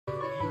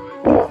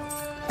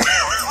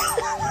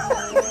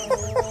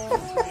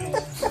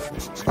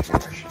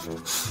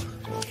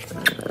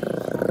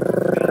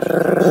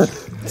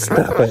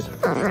awkward.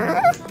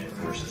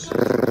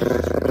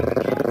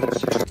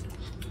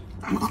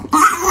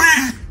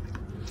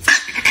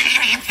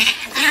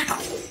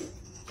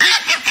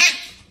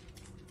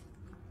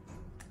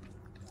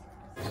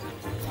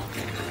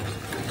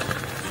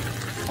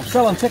 I'm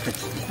selling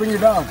tickets. Just bring your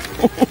dog.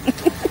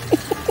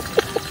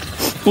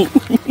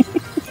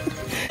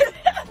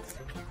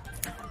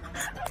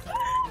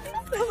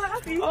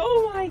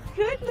 Oh my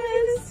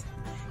goodness!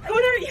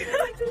 What are you?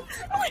 Come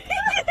on.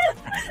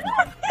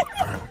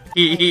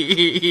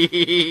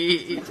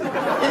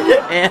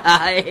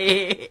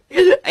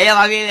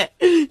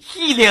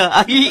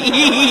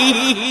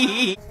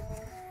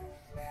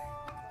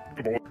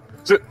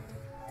 Sit.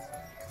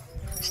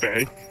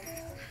 Stay.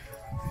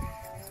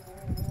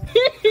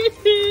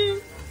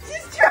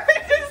 She's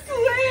trying to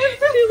swim.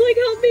 She's like,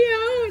 help me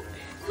out.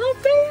 Help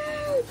me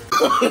out.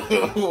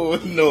 Oh,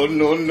 no,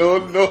 no, no,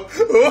 no.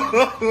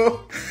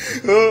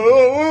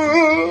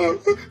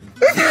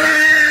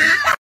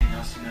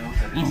 Us know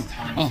that it's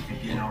time to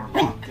begin our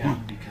lockdown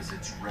because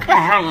it's ready.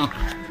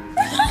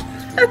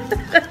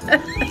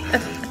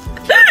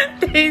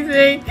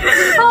 Daisy.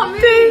 Oh,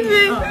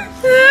 Daisy.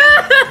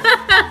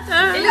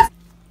 There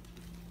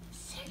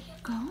you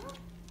go.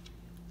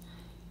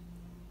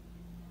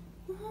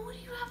 What do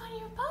you have on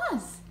your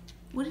bus?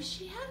 What does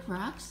she have,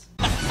 Rox?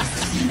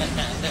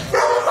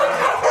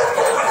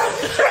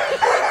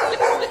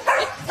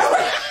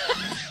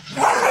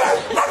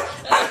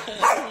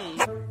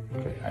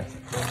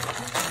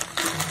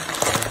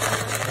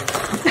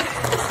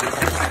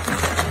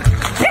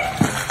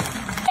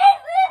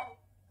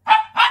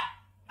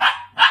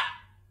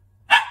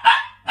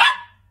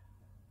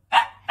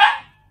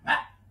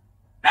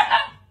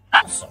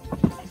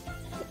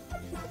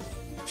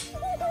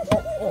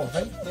 Oh,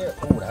 right there.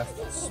 Oh, that's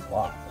the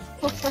spot.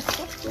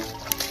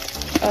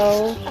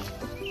 Oh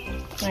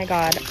my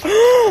god.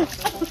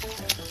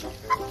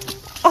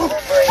 Oh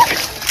my god.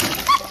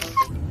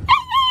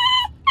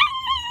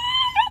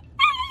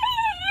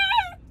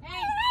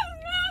 Hey,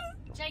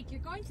 Jake,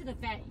 you're going to the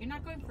vet. You're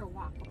not going for a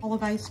walk. All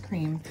of ice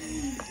cream.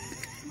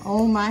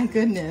 Oh my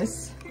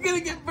goodness. You're gonna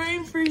get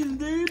brain freeze,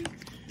 dude.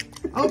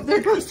 Oh,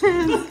 there goes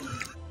his.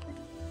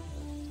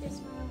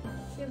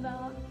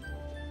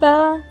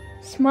 Bella,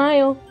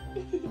 smile.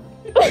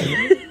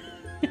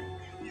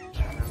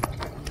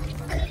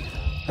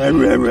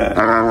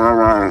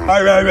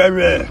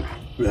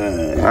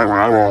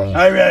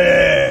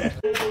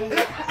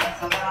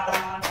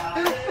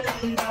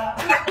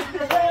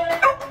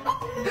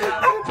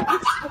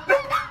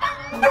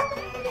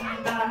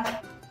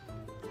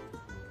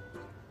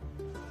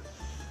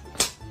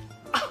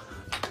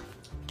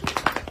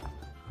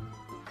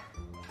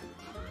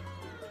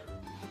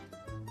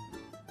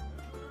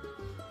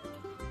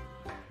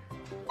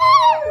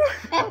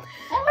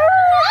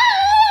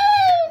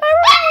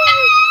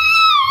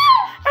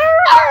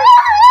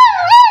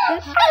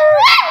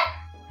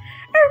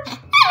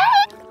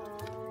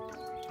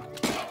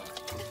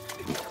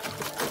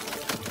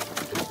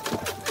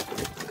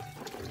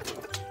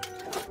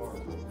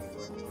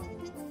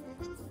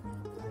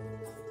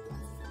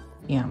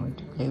 Yeah, I'm going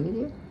to play with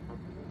you.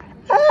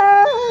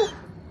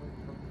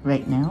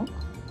 Right now.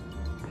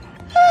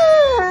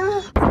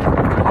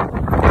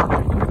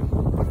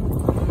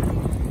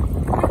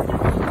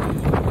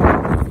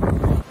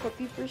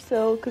 Puppy for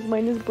sale, because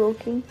mine is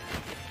broken.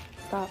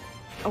 Stop.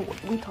 Oh,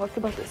 we talked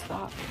about this.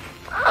 Stop.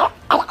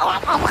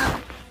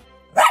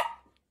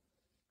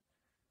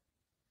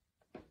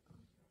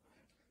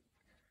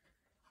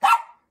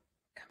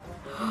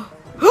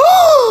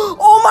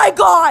 Oh my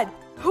god!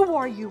 Who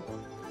are you?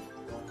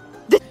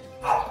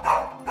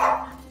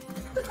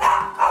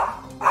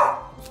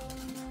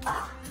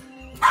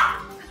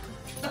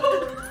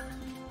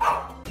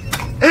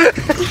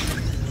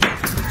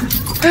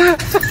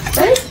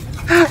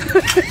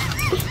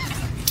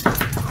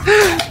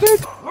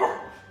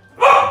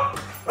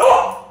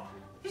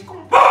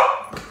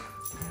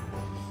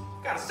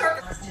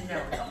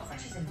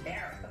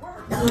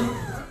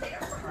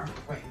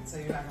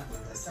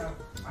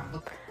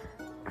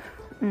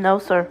 No,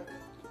 sir.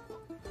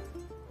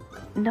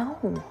 No.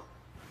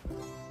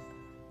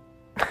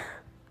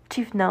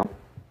 Chief, no.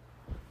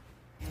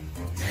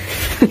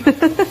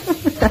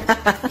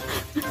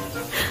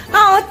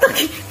 Oh,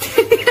 어떡해.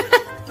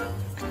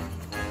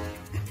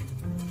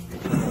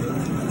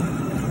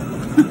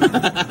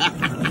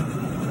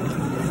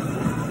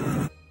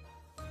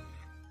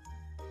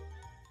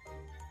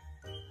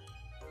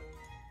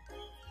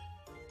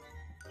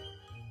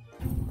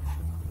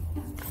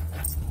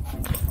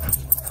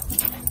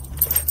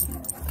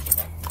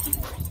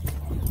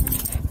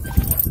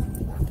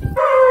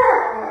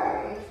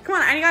 Come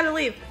on, I gotta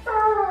leave.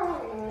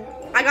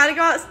 I gotta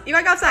go. You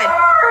gotta go outside.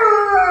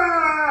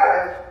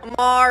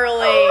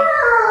 Marley.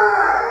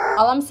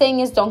 All I'm saying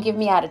is don't give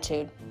me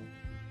attitude.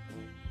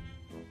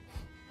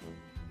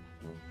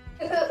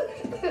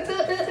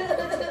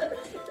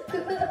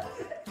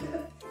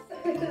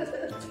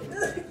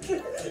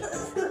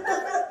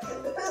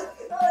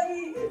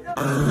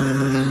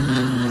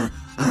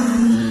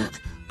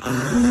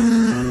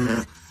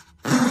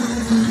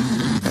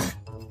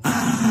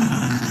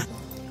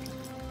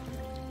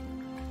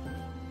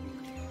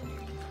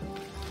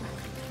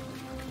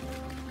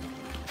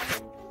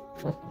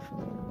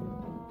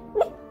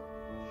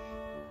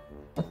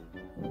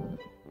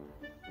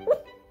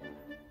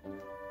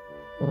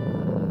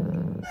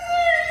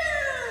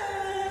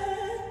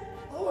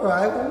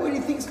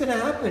 gonna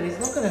happen? He's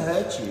not gonna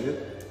hurt you.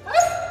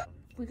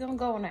 We're gonna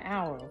go in an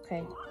hour,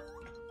 okay?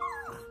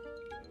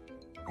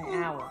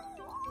 An hour.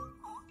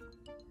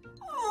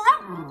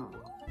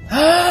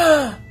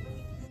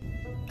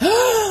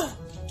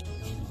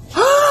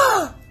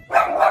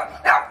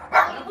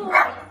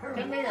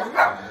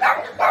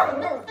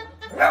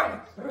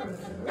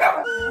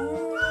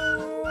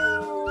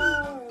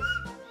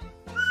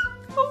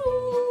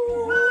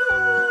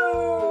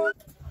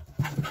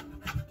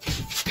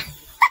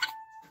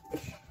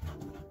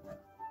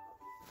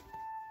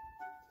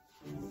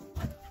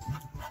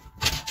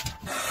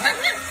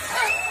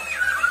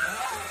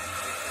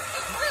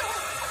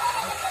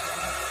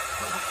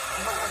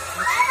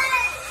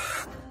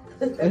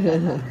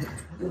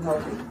 You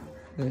healthy?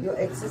 You're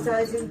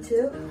exercising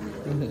too?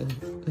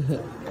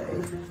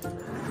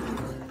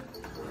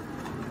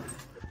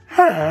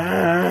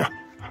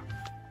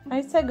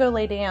 I said go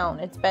lay down.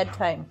 It's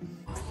bedtime.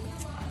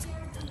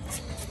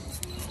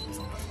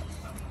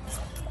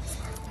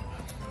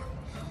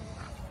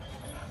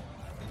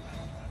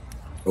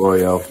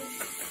 Oreo.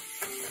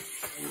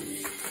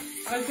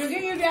 I'm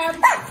cooking you, Dad.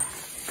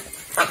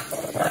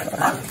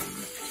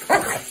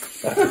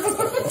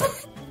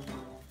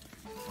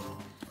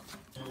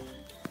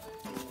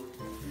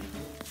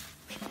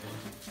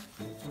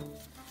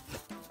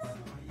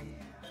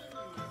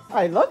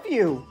 I love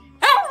you.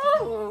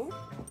 Oh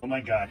my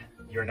God,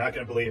 you're not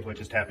gonna believe what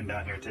just happened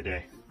down here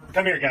today.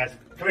 Come here, guys,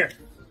 come here.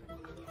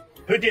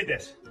 Who did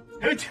this?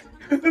 Who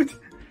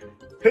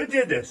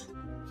did this?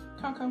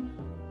 Coco,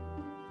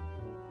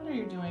 what are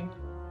you doing?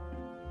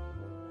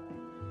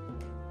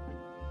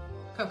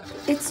 Coco.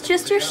 It's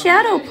just your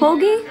shadow,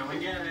 Pogi.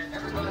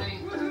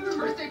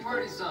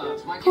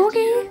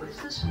 Pogi.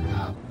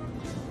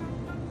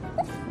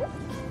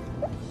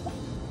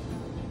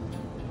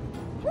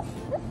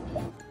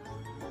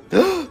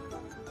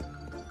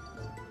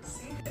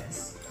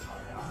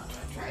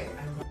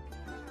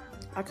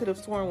 I could have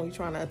sworn when you're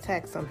trying to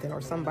attack something or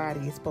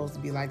somebody, it's supposed to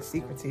be like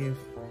secretive.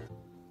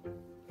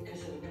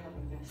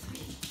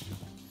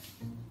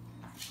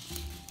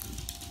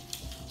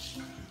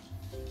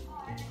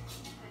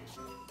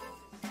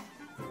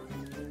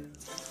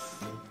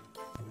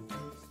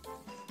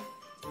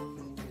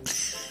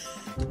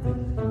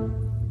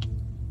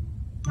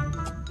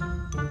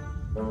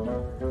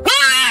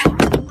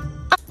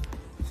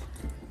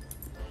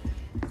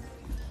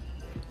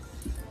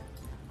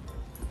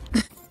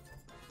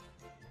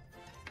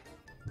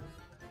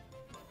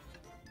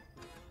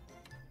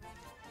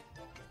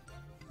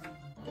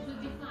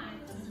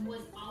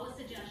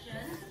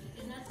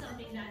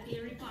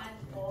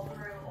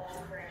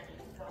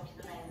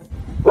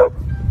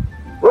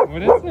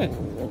 What is it?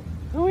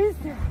 Who is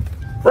that?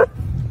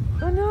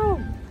 Oh no!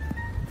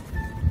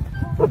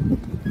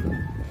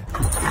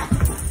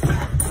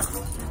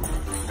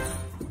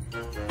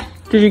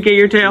 Did you get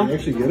your tail?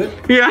 Did you actually get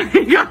it? Yeah,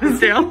 he got his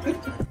tail.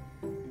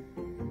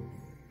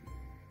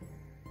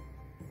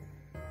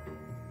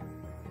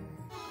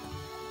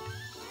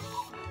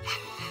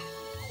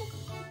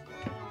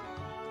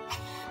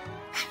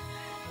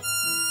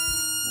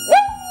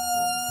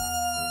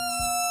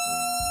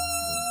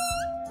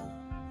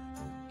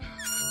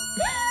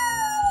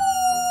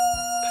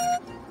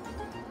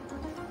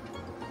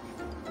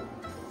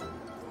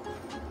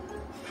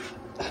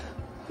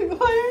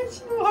 Why aren't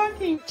you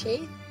walking?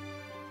 Teeth?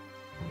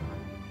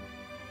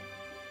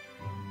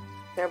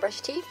 Gonna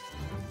brush teeth?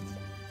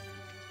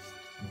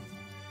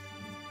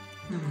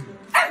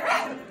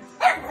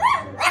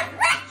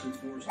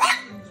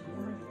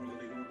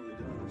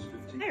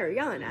 You're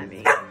yelling at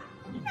me.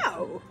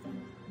 No.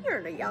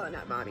 You're not yelling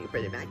at mommy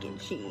for the mac and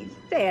cheese.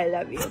 Say I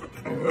love you.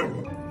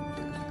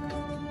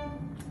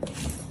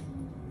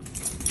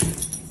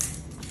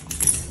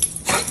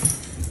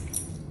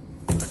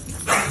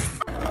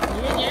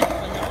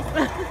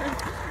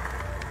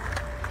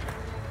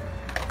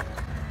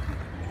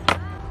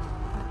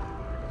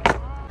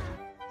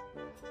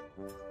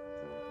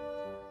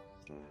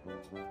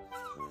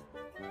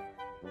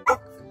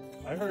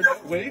 I heard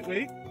that.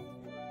 Wait.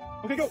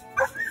 Okay, go.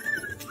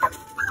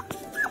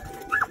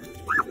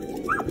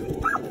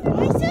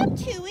 What's up,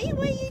 Chewy?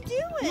 What are you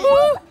doing?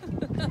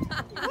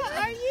 What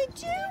are you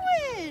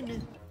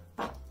doing?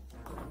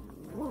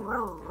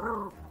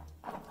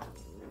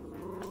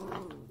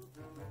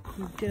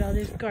 You did all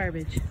this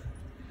garbage.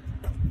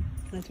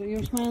 That's what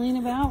you're smiling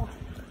about?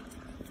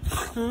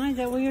 Huh? Is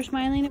that what you're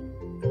smiling about?